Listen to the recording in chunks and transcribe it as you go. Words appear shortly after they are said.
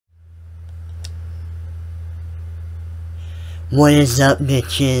What is up,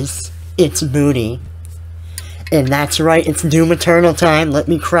 bitches? It's Booty. And that's right, it's Doom Eternal time. Let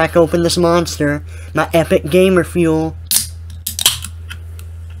me crack open this monster. My epic gamer fuel.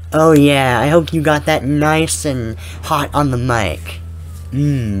 Oh yeah, I hope you got that nice and hot on the mic.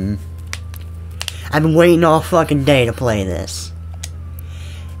 I've been waiting all fucking day to play this.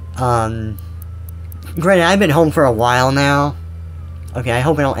 Granted, I've been home for a while now. Okay, I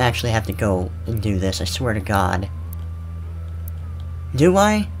hope I don't actually have to go and do this, I swear to God. Do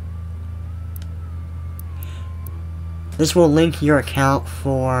I? This will link your account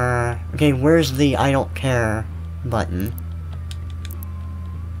for... Okay, where's the I don't care button?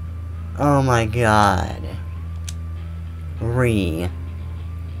 Oh my God.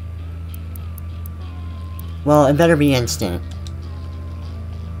 Well, it better be instant.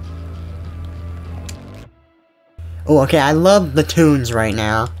 Oh, okay, I love the tunes right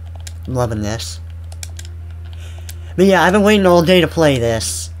now. I'm loving this. But yeah, I've been waiting all day to play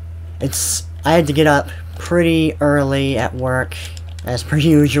this. I had to get up pretty early at work, as per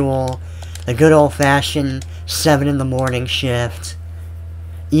usual. The good old-fashioned 7 in the morning shift.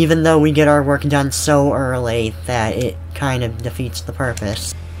 Even though we get our work done so early that it kind of defeats the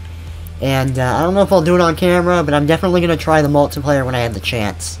purpose. And I don't know if I'll do it on camera, but I'm definitely going to try the multiplayer when I have the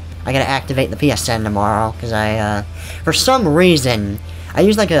chance. I gotta activate the PSN tomorrow, because for some reason, I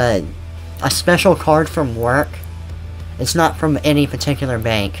use like a special card from work. It's not from any particular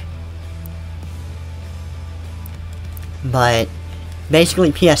bank. But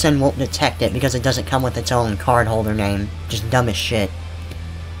basically PSN won't detect it because it doesn't come with its own card holder name. Just dumb as shit.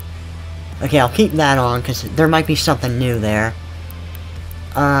 Okay, I'll keep that on because there might be something new there.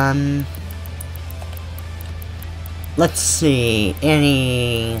 Let's see,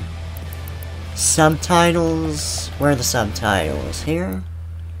 any subtitles? Where are the subtitles? Here?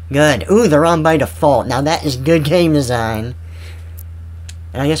 Good. Ooh, they're on by default. Now that is good game design.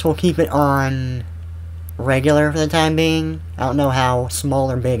 And I guess we'll keep it on regular for the time being. I don't know how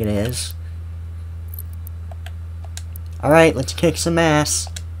small or big it is. Alright, let's kick some ass.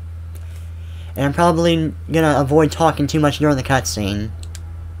 And I'm probably gonna avoid talking too much during the cutscene.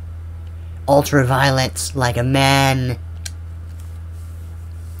 Ultraviolence like a man.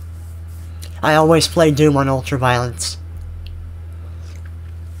 I always play Doom on ultraviolence.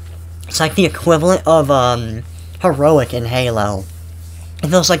 It's like the equivalent of heroic in Halo. It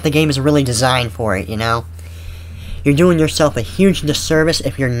feels like the game is really designed for it, you know? You're doing yourself a huge disservice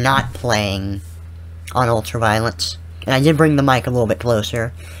if you're not playing on ultraviolence. And I did bring the mic a little bit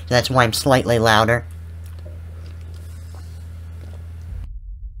closer, so that's why I'm slightly louder.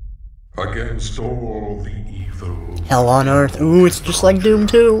 Against all the evil... Hell on Earth. Ooh, it's just like Doom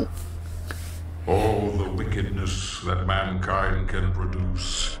 2. All the wickedness that mankind can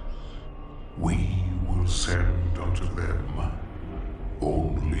produce, we will send unto them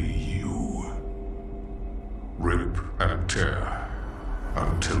only you. Rip and tear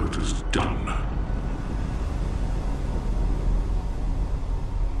until it is done.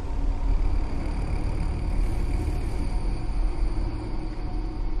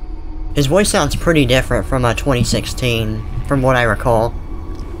 His voice sounds pretty different from 2016, from what I recall.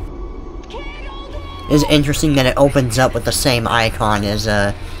 It's interesting that it opens up with the same icon as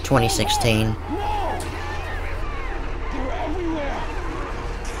 2016.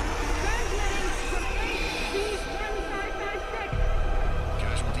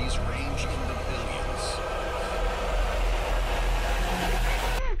 Casualties range in the billions.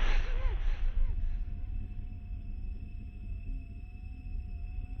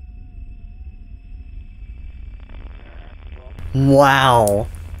 Wow.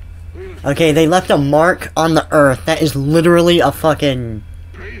 Okay, they left a mark on the earth. That is literally a fucking...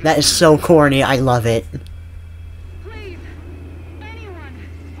 That is so corny, I love it. Please, anyone,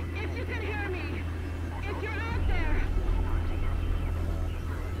 if you can hear me, if you're out there.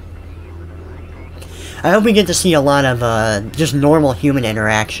 I hope we get to see a lot of, just normal human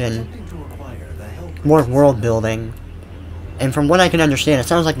interaction. More world building. And from what I can understand, it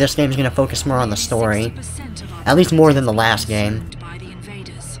sounds like this game is going to focus more on the story. At least more than the last game.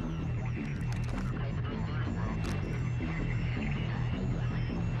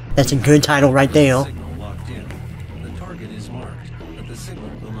 That's a good title right there. Signal locked in. The target is marked, but the signal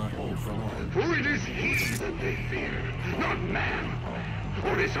will not hold for long. For it is he that they fear, not man,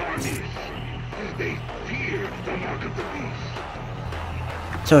 or his armies. They fear the mark of the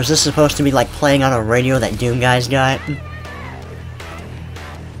beast. So is this supposed to be like playing on a radio that Doom guys got?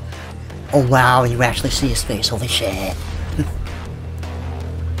 Oh wow, you actually see his face, holy shit.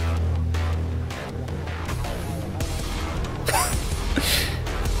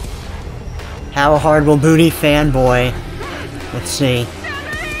 How hard will Booty fanboy? Let's see.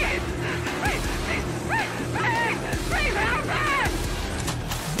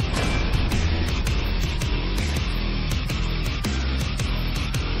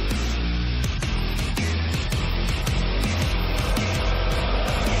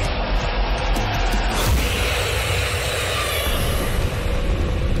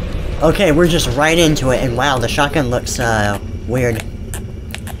 Okay, we're just right into it, and wow, the shotgun looks, weird.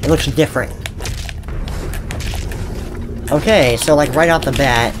 It looks different. Okay, so, like, right off the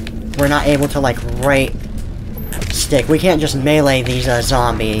bat, we're not able to, like, right stick. We can't just melee these,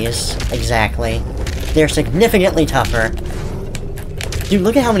 zombies, exactly. They're significantly tougher. Dude,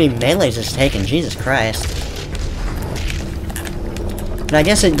 look at how many melees it's taken, Jesus Christ. And I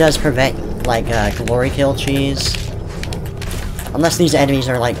guess it does prevent, like, glory kill cheese. Unless these enemies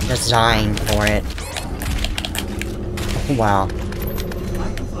are, like, designed for it. Wow.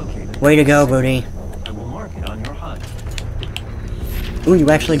 Way to go, Booty. I will mark it on your HUD. Ooh, you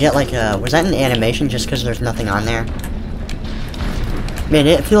actually get, like, was that an animation just because there's nothing on there? Man,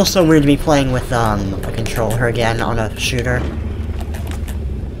 it feels so weird to be playing with, a controller again on a shooter.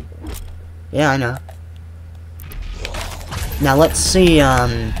 Yeah, I know. Now, let's see,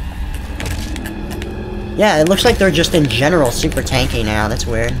 yeah, it looks like they're just in general super tanky now. That's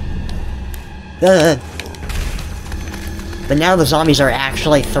weird. But now the zombies are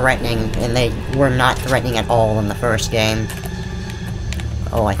actually threatening, and they were not threatening at all in the first game.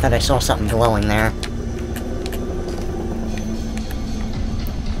 Oh, I thought I saw something glowing there.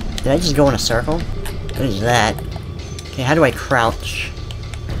 Did I just go in a circle? What is that? Okay, how do I crouch?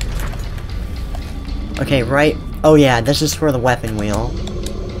 Okay, right. Oh yeah, this is for the weapon wheel.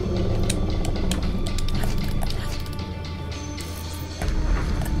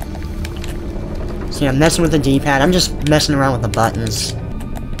 See, I'm messing with the D-pad. I'm just messing around with the buttons.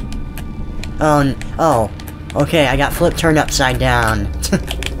 Oh, okay, I got flip turned upside down.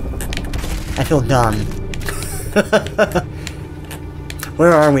 I feel dumb.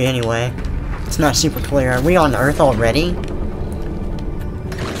 Where are we anyway? It's not super clear. Are we on Earth already?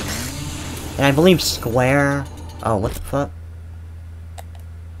 And I believe square. Oh, what the fuck?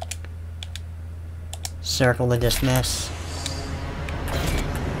 Circle to dismiss.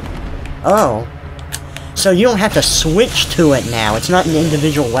 Oh. So you don't have to switch to it now. It's not an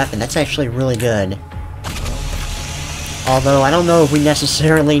individual weapon. That's actually really good. Although, I don't know if we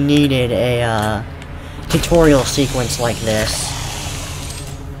necessarily needed a, tutorial sequence like this.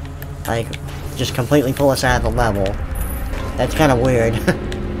 Like, just completely pull us out of the level. That's kind of weird.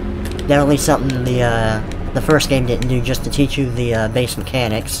 Definitely something the first game didn't do, just to teach you the, base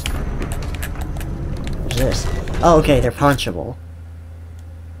mechanics. What's this? Oh, okay, they're punchable.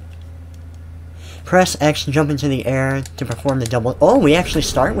 Press X to jump into the air to perform the double... Oh, we actually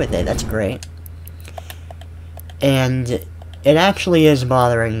start with it. That's great. And it actually is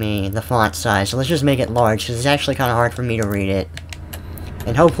bothering me, the font size. So let's just make it large, because it's actually kind of hard for me to read it.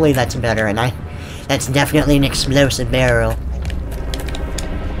 And hopefully that's better. And that's definitely an explosive barrel.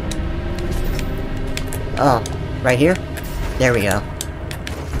 Oh, right here? There we go.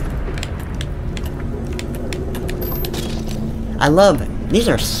 I love it. These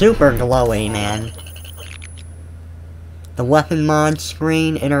are super glowy, man. The weapon mod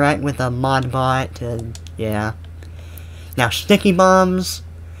screen, interact with a mod bot, yeah. Now, sticky bombs.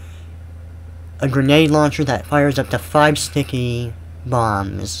 A grenade launcher that fires up to 5 sticky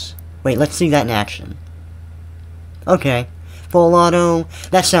bombs. Wait, let's see that in action. Okay. Full auto.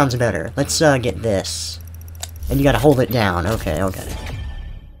 That sounds better. Let's, get this. And you gotta hold it down. Okay, okay.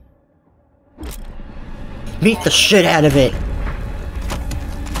 Beat the shit out of it!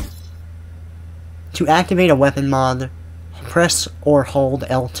 To activate a weapon mod, press or hold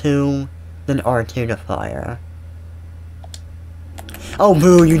L2, then R2 to fire. Oh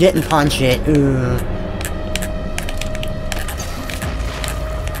boo, you didn't punch it. Ooh.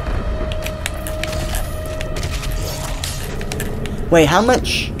 Wait, how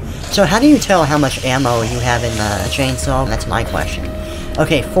much... So how do you tell how much ammo you have in the chainsaw? That's my question.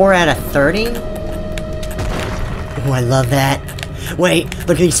 Okay, 4 out of 30? Ooh, I love that. Wait,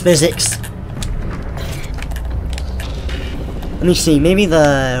 look at these physics. Let me see, maybe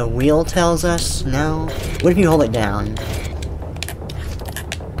the wheel tells us? No? What if you hold it down?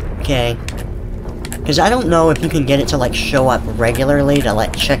 Okay. Because I don't know if you can get it to, like, show up regularly to,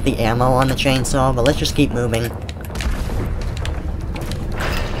 like, check the ammo on the chainsaw, but let's just keep moving.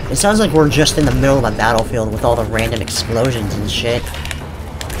 It sounds like we're just in the middle of a battlefield with all the random explosions and shit.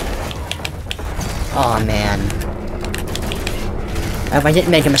 Aw, man. I hope I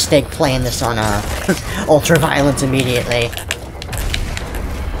didn't make a mistake playing this on, ultra-violence immediately.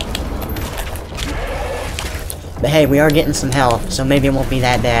 But hey, we are getting some health, so maybe it won't be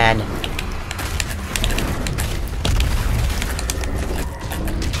that bad.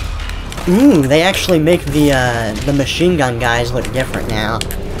 Ooh, they actually make the machine gun guys look different now.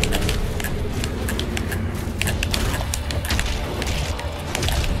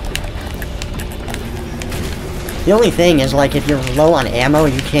 The only thing is, like, if you're low on ammo,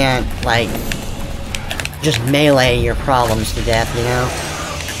 you can't, like, just melee your problems to death, you know?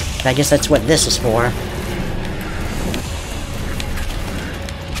 But I guess that's what this is for.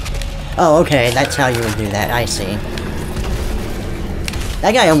 Oh, okay, that's how you would do that, I see.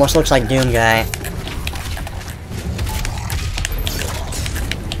 That guy almost looks like Doom Guy.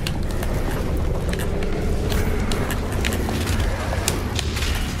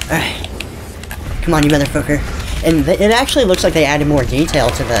 Alright. Come on, you motherfucker. And it actually looks like they added more detail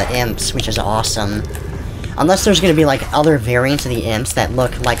to the imps, which is awesome. Unless there's gonna be, like, other variants of the imps that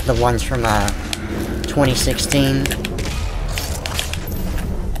look like the ones from, 2016.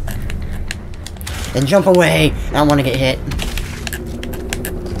 Then jump away! I don't want to get hit.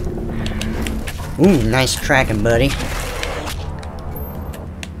 Ooh, nice tracking, buddy.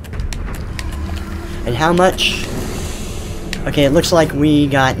 And how much? Okay, it looks like we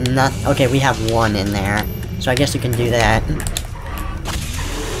got nothing. Okay, we have one in there. So I guess you can do that.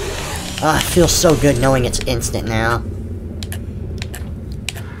 Ah, it feels so good knowing it's instant now.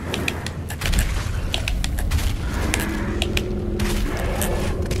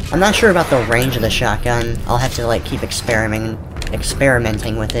 I'm not sure about the range of the shotgun. I'll have to, like, keep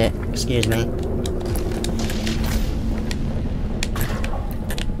experimenting with it. Excuse me.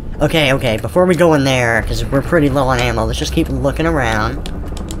 Okay, before we go in there, because we're pretty low on ammo, let's just keep looking around.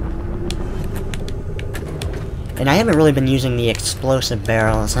 And I haven't really been using the explosive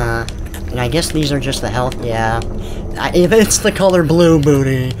barrels, huh? And I guess these are just the health, yeah. If it's the color blue,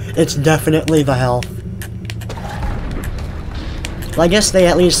 booty, it's definitely the health. Well, I guess they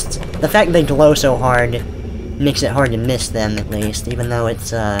at least... The fact they glow so hard makes it hard to miss them, at least, even though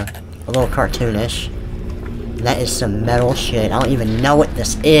it's, a little cartoonish. That is some metal shit. I don't even know what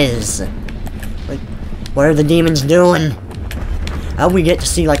this is. What are the demons doing? I hope we get to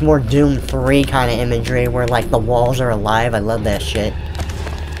see, like, more Doom 3 kind of imagery where, like, the walls are alive. I love that shit.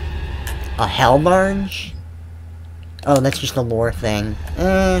 A hell barge? Oh, that's just a lore thing.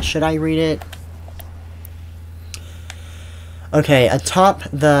 Should I read it? Okay, atop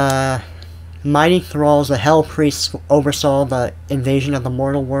the mighty thralls, the Hell Priests oversaw the invasion of the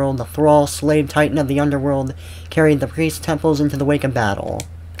mortal world. The thrall, slave titan of the underworld, carried the priest temples into the wake of battle.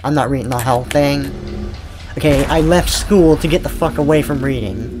 I'm not reading the hell thing. Okay, I left school to get the fuck away from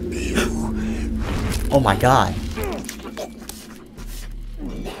reading. Oh my god.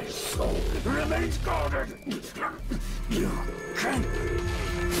 My soul remains guarded. You can.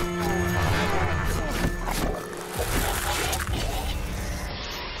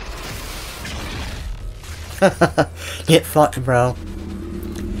 Get fucked, bro.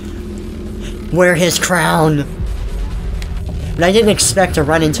 Wear his crown. But I didn't expect to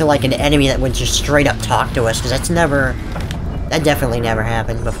run into, like, an enemy that would just straight up talk to us, because that definitely never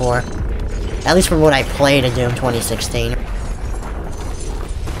happened before. At least from what I played in Doom 2016.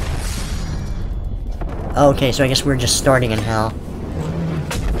 Okay, so I guess we're just starting in hell.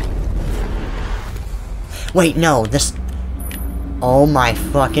 Wait, no, this... Oh my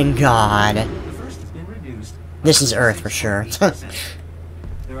fucking god. This is Earth for sure.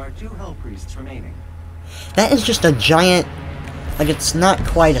 There are 2 Hell Priests remaining. That is just a giant... Like, it's not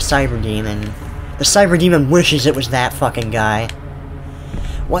quite a cyber demon. The cyber demon wishes it was that fucking guy.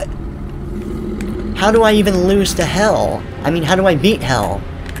 What? How do I even lose to hell? I mean, how do I beat hell?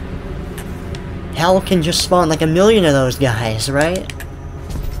 Hell can just spawn like a million of those guys, right?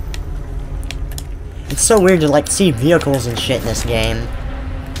 It's so weird to, like, see vehicles and shit in this game.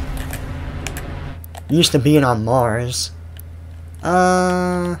 Used to being on Mars.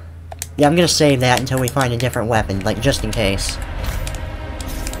 Yeah, I'm gonna save that until we find a different weapon, like, just in case.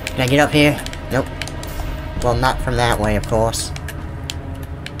 Can I get up here? Nope. Well, not from that way, of course.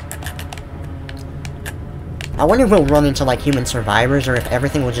 I wonder if we'll run into, like, human survivors, or if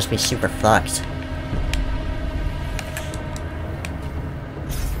everything will just be super fucked.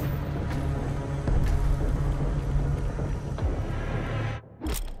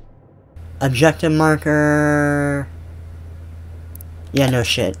 Objective marker... Yeah, no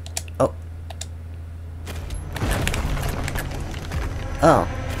shit. Oh. Oh,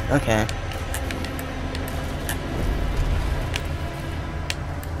 okay.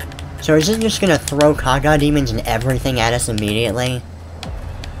 So is it just gonna throw Kaga demons and everything at us immediately?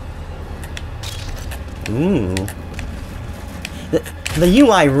 Ooh. The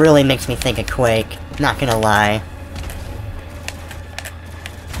UI really makes me think of Quake, not gonna lie.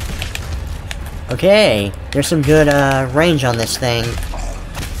 Okay, there's some good range on this thing.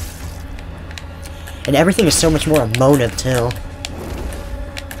 And everything is so much more emotive too.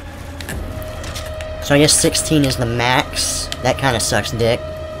 So I guess 16 is the max. That kind of sucks dick.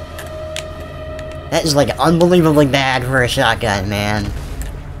 That is like unbelievably bad for a shotgun, man.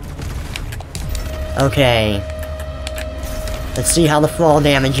 Okay. Let's see how the fall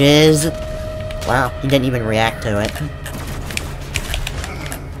damage is. Wow, he didn't even react to it.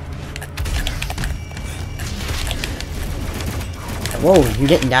 Whoa, you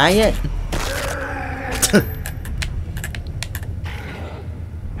didn't die yet?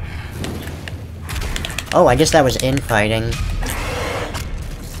 Oh, I guess that was infighting.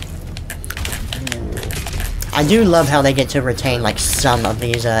 I do love how they get to retain, like, some of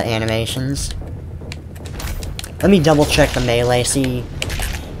these, animations. Let me double check the melee, see...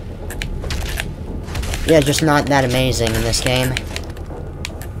 Yeah, just not that amazing in this game.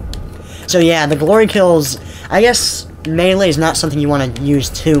 So yeah, the glory kills... I guess melee is not something you want to use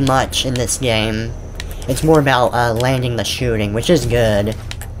too much in this game. It's more about, landing the shooting, which is good.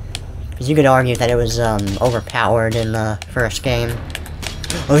 Because you could argue that it was, overpowered in the first game.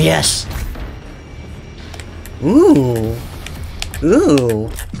 Oh, yes! Ooh!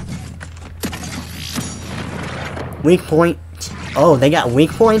 Ooh! Weak point... Oh, they got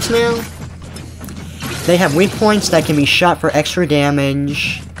weak points now? They have weak points that can be shot for extra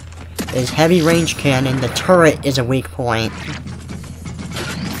damage. Is heavy range cannon. The turret is a weak point.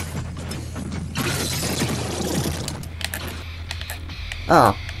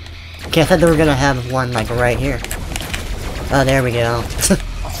 Oh. Okay, I thought they were gonna have one, like, right here. Oh, there we go.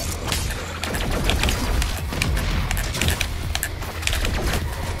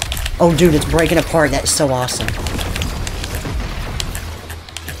 Oh, dude, it's breaking apart. That is so awesome.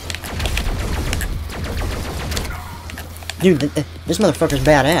 Dude, this motherfucker's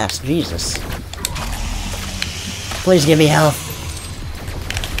badass. Jesus. Please give me health.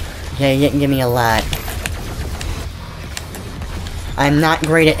 Okay, you can give me a lot. I'm not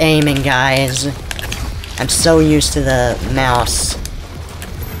great at aiming, guys. I'm so used to the mouse.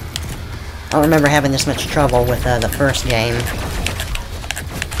 I don't remember having this much trouble with the first game.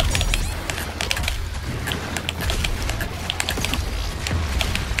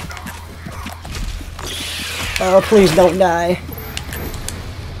 Oh, please don't die.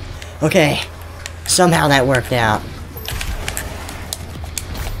 Okay. Somehow that worked out.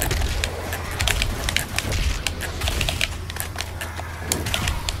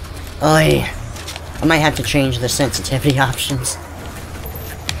 Oy. I might have to change the sensitivity options.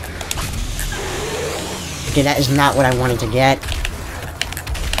 Okay, that is not what I wanted to get.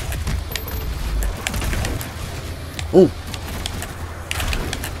 Ooh.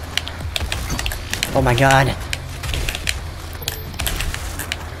 Oh my god.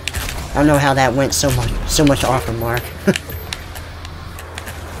 I don't know how that went so much off the mark.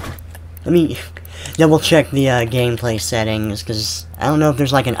 Let me double check the gameplay settings, because I don't know if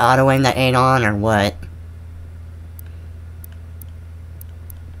there's like an auto aim that ain't on or what.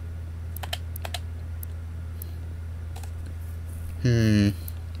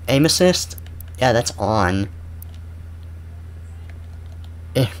 Aim assist? Yeah, that's on.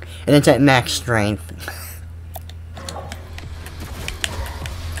 And it's at max strength.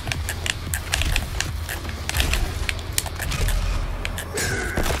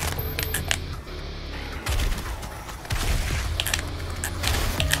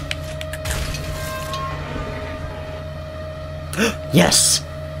 Yes!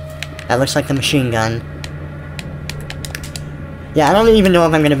 That looks like the machine gun. Yeah, I don't even know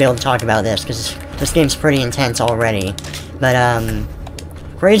if I'm gonna be able to talk about this, because this game's pretty intense already. But,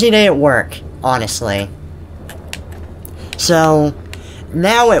 crazy day at work, honestly. So,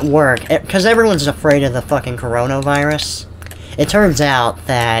 now at work, because everyone's afraid of the fucking coronavirus, it turns out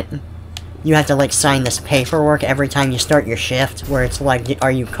that you have to, like, sign this paperwork every time you start your shift, where it's like,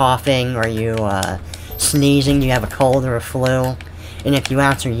 are you coughing, are you, sneezing, do you have a cold or a flu? And if you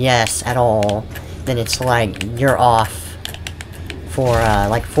answer yes at all, then it's like, you're off for,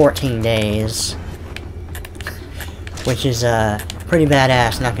 like, 14 days. Which is, pretty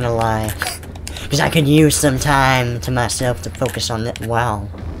badass, not gonna lie. Because I could use some time to myself to focus on that. Wow.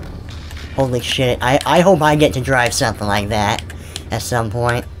 Holy shit. I hope I get to drive something like that at some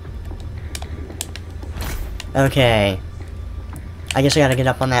point. Okay. I guess I gotta get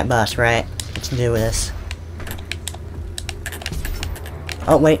up on that bus, right? Let's do this.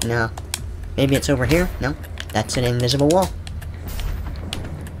 Oh, wait, no. Maybe it's over here? No. That's an invisible wall.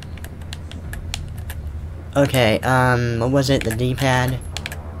 Okay, what was it? The D-pad?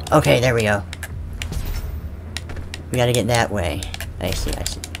 Okay, there we go. We gotta get that way. I see, I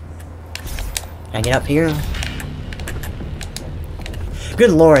see. Can I get up here?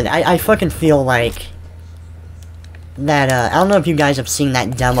 Good lord, I fucking feel like that, I don't know if you guys have seen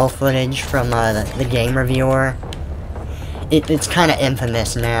that demo footage from, the game reviewer. It's kinda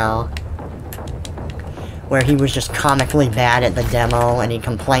infamous now. Where he was just comically bad at the demo and he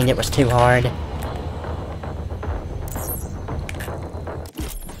complained it was too hard.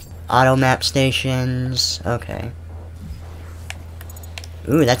 Auto map stations. Okay.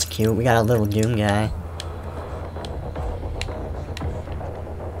 Ooh, that's cute. We got a little Doom guy.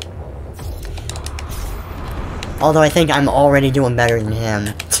 Although I think I'm already doing better than him.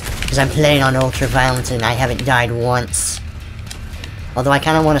 Because I'm playing on Ultra Violence and I haven't died once. Although I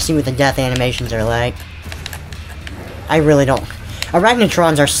kind of want to see what the death animations are like. I really don't.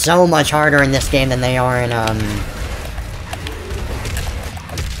 Arachnotrons are so much harder in this game than they are in,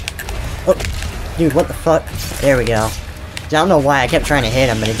 Oh, dude, what the fuck? There we go. I don't know why I kept trying to hit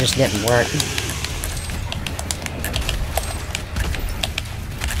him, but it just didn't work.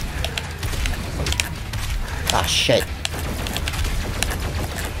 Ah, shit.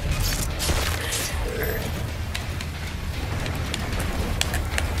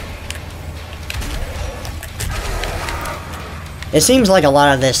 It seems like a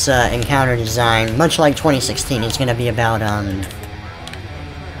lot of this encounter design, much like 2016, is going to be about,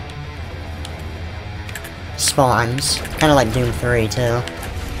 spawns. Kind of like Doom 3, too.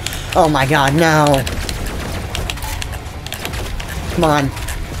 Oh my god, no! Come on.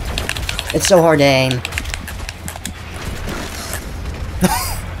 It's so hard to aim.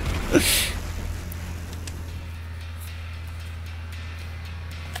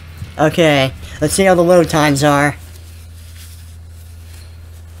 Okay, let's see how the load times are.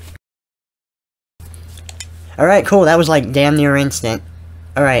 Alright, cool, that was like damn near instant.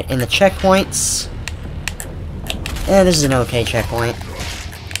 Alright, and the checkpoints... this is an okay checkpoint.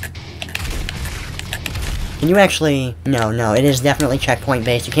 Can you actually... No, it is definitely checkpoint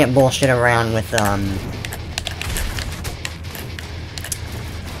based. You can't bullshit around with,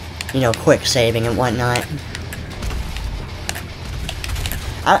 you know, quick saving and whatnot.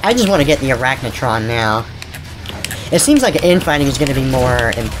 I just want to get the Arachnotron now. It seems like infighting is going to be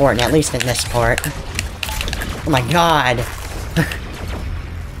more important, at least in this part. Oh my god!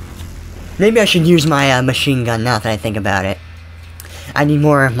 Maybe I should use my machine gun now that I think about it. I need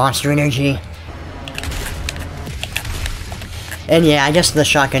more monster energy. And yeah, I guess the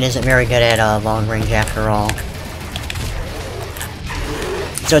shotgun isn't very good at long range after all.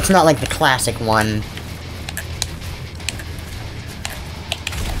 So it's not like the classic one.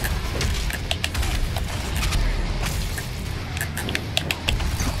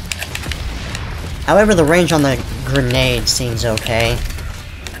 However, the range on the grenade seems okay.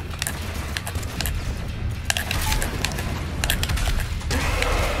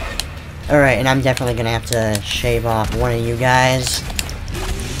 Alright, and I'm definitely gonna have to shave off one of you guys.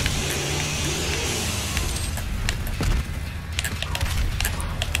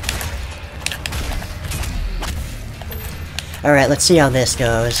 Alright, let's see how this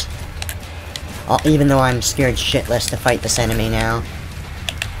goes. Even though I'm scared shitless to fight this enemy now.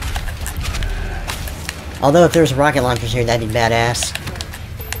 Although if there's rocket launchers here, that'd be badass.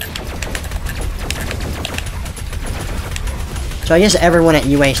 So I guess everyone at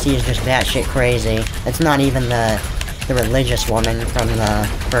UAC is just batshit crazy. It's not even the religious woman from the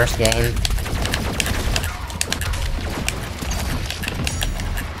first game.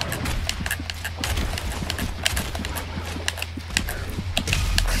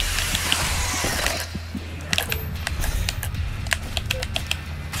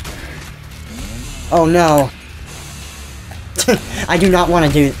 Oh no. I do not want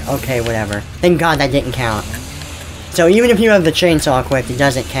to do... Okay, whatever. Thank God that didn't count. So even if you have the chainsaw equipped, it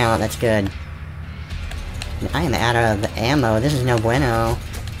doesn't count. That's good. I am out of ammo. This is no bueno.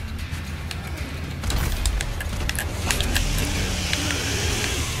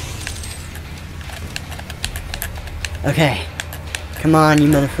 Okay. Come on, you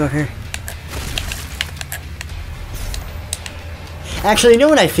motherfucker. Actually, you know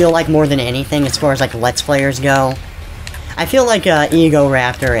what I feel like more than anything as far as, like, Let's Players go? I feel like, Ego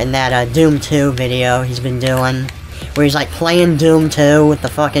Raptor in that, Doom 2 video he's been doing, where he's, like, playing Doom 2 with the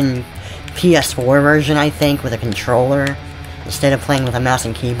fucking PS4 version, I think, with a controller, instead of playing with a mouse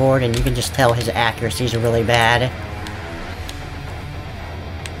and keyboard, and you can just tell his accuracies are really bad.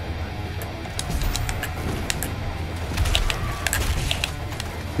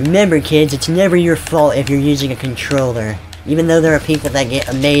 Remember, kids, it's never your fault if you're using a controller. Even though there are people that get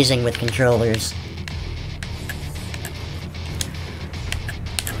amazing with controllers.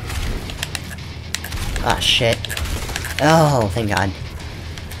 Ah, shit. Oh, thank God.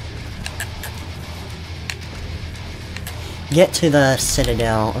 Get to the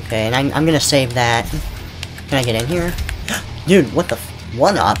Citadel. Okay, and I'm gonna save that. Can I get in here? Dude, what the f-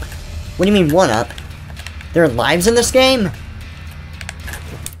 1-up? What do you mean 1-up? There are lives in this game?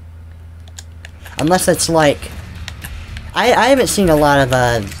 Unless it's like... I haven't seen a lot of,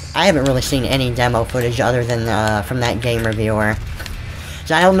 I haven't really seen any demo footage other than, from that game reviewer.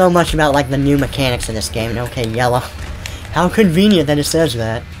 So I don't know much about, like, the new mechanics of this game. Okay, yellow. How convenient that it says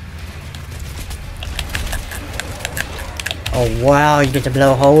that. Oh, wow, you get to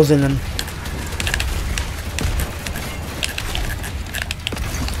blow holes in them.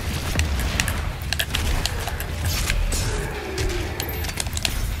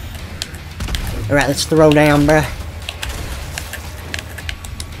 Alright, let's throw down, bruh.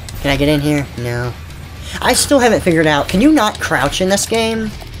 Can I get in here? No. I still haven't figured out, can you not crouch in this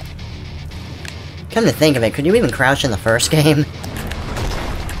game? Come to think of it, could you even crouch in the first game?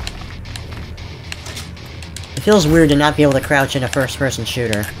 It feels weird to not be able to crouch in a first-person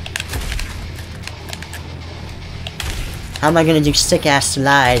shooter. How am I gonna do sick-ass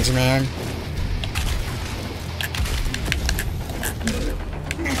slides, man?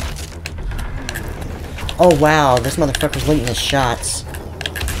 Oh wow, this motherfucker's leaking his shots.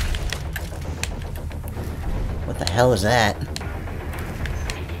 What the hell is that?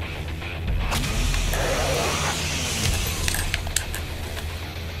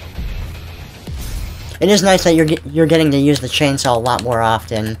 It is nice that you're getting to use the chainsaw a lot more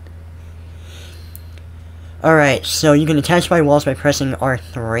often. Alright, so you can attach by walls by pressing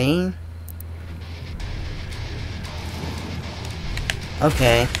R3.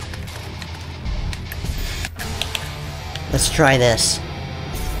 Okay. Let's try this.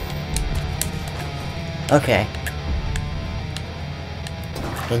 Okay.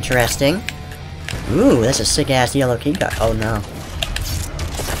 Interesting. Ooh, that's a sick-ass yellow key card. Oh no.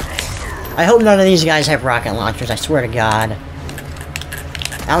 I hope none of these guys have rocket launchers, I swear to God.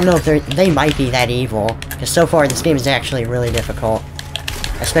 I don't know if they might be that evil, because so far this game is actually really difficult.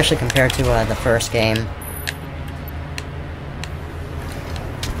 Especially compared to the first game.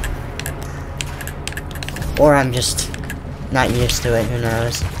 Or I'm just not used to it, who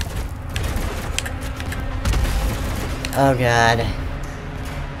knows. Oh god.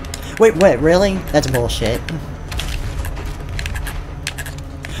 Wait, what, really? That's bullshit.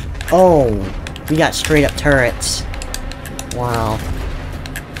 Oh, we got straight up turrets. Wow.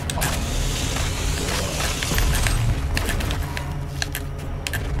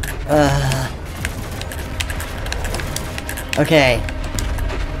 Okay.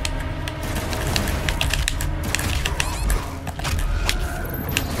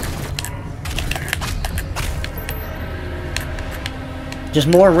 Just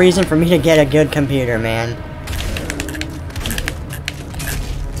more reason for me to get a good computer, man.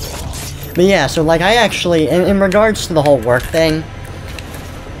 But yeah, so like I actually, in regards to the whole work thing,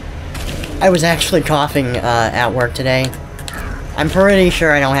 I was actually coughing at work today. I'm pretty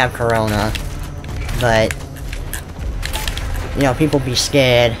sure I don't have corona, but, you know, people be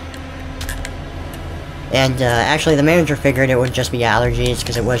scared. And actually the manager figured it would just be allergies,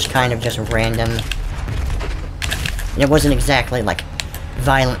 because it was kind of just random. It wasn't exactly like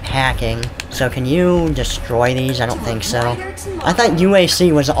violent hacking. So can you destroy these? I don't think so. I thought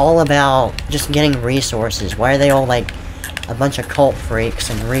UAC was all about just getting resources. Why are they all like a bunch of cult freaks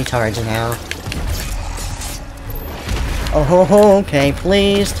and retards now? Oh ho ho, okay,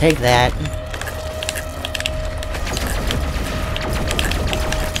 please take that.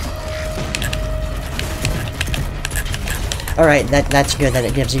 Alright, that's good that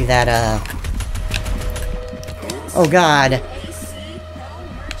it gives you that oh god.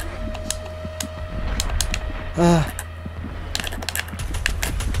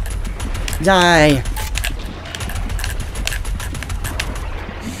 Die!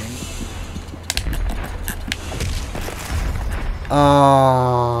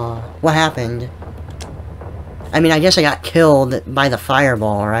 Oh, what happened? I mean, I guess I got killed by the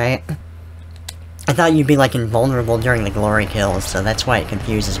fireball, right? I thought you'd be, like, invulnerable during the glory kills, so that's why it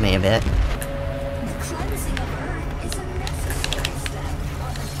confuses me a bit.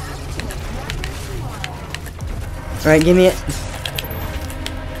 Alright, give me it.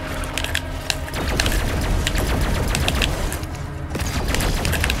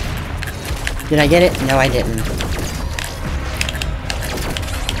 Did I get it? No, I didn't.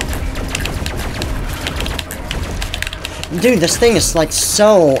 Dude, this thing is, like,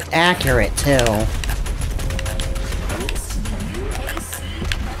 so accurate, too.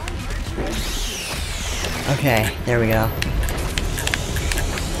 Okay, there we go.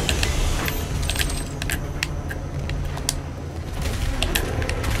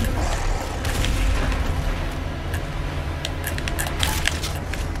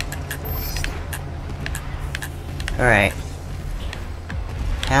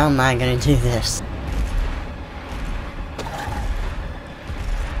 How am I gonna do this?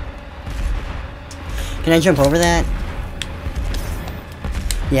 Can I jump over that?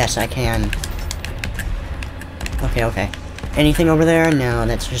 Yes, I can. Okay, okay. Anything over there? No,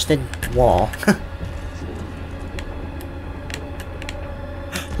 that's just a wall.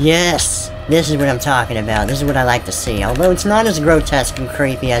 Yes! This is what I'm talking about. This is what I like to see. Although it's not as grotesque and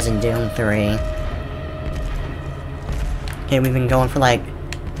creepy as in Doom 3. Okay, we've been going for like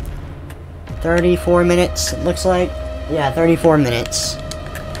 34 minutes, it looks like. Yeah, 34 minutes.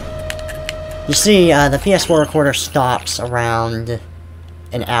 You see, the PS4 recorder stops around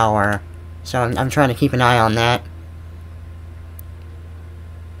an hour. So I'm trying to keep an eye on that.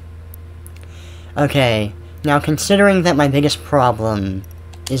 Okay, now considering that my biggest problem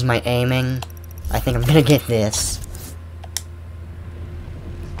is my aiming, I think I'm gonna get this.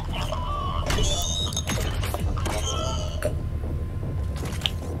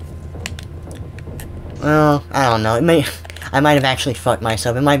 Well, I don't know. I might have actually fucked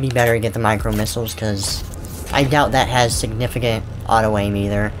myself. It might be better to get the micro missiles, because I doubt that has significant auto aim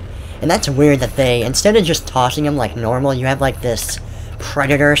either. And that's weird that they, instead of just tossing them like normal, you have like this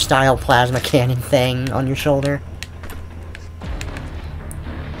Predator style plasma cannon thing on your shoulder.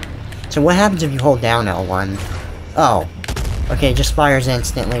 So what happens if you hold down L1? Oh. Okay, it just fires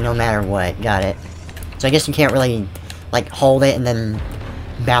instantly no matter what. Got it. So I guess you can't really, like, hold it and then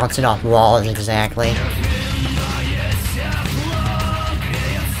bounce it off walls exactly.